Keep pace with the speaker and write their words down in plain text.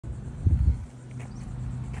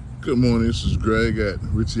Good morning, this is Greg at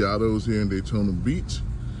Ritchie Autos here in Daytona Beach.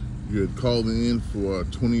 You had called in for a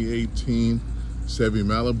 2018 Chevy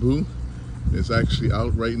Malibu. It's actually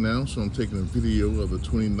out right now, so I'm taking a video of the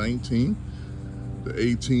 2019. The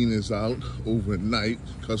 18 is out overnight.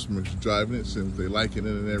 Customers driving it, since they like it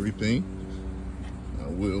and everything. I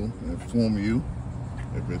will inform you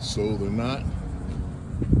if it's sold or not.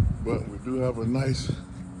 But we do have a nice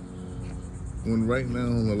one right now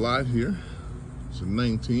on the lot here. It's a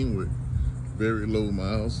 19 with very low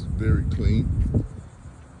miles, very clean.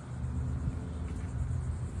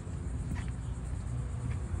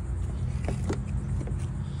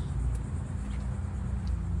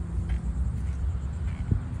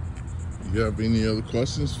 If you have any other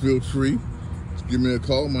questions, feel free to give me a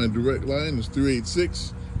call. My direct line is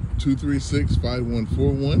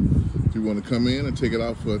 386-236-5141. If you want to come in and take it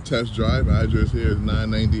out for a test drive, our address here is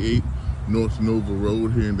 998 North Nova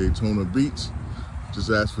Road here in Daytona Beach. Just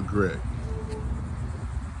ask for Greg.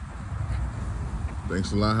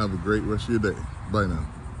 Thanks a lot. Have a great rest of your day. Bye now.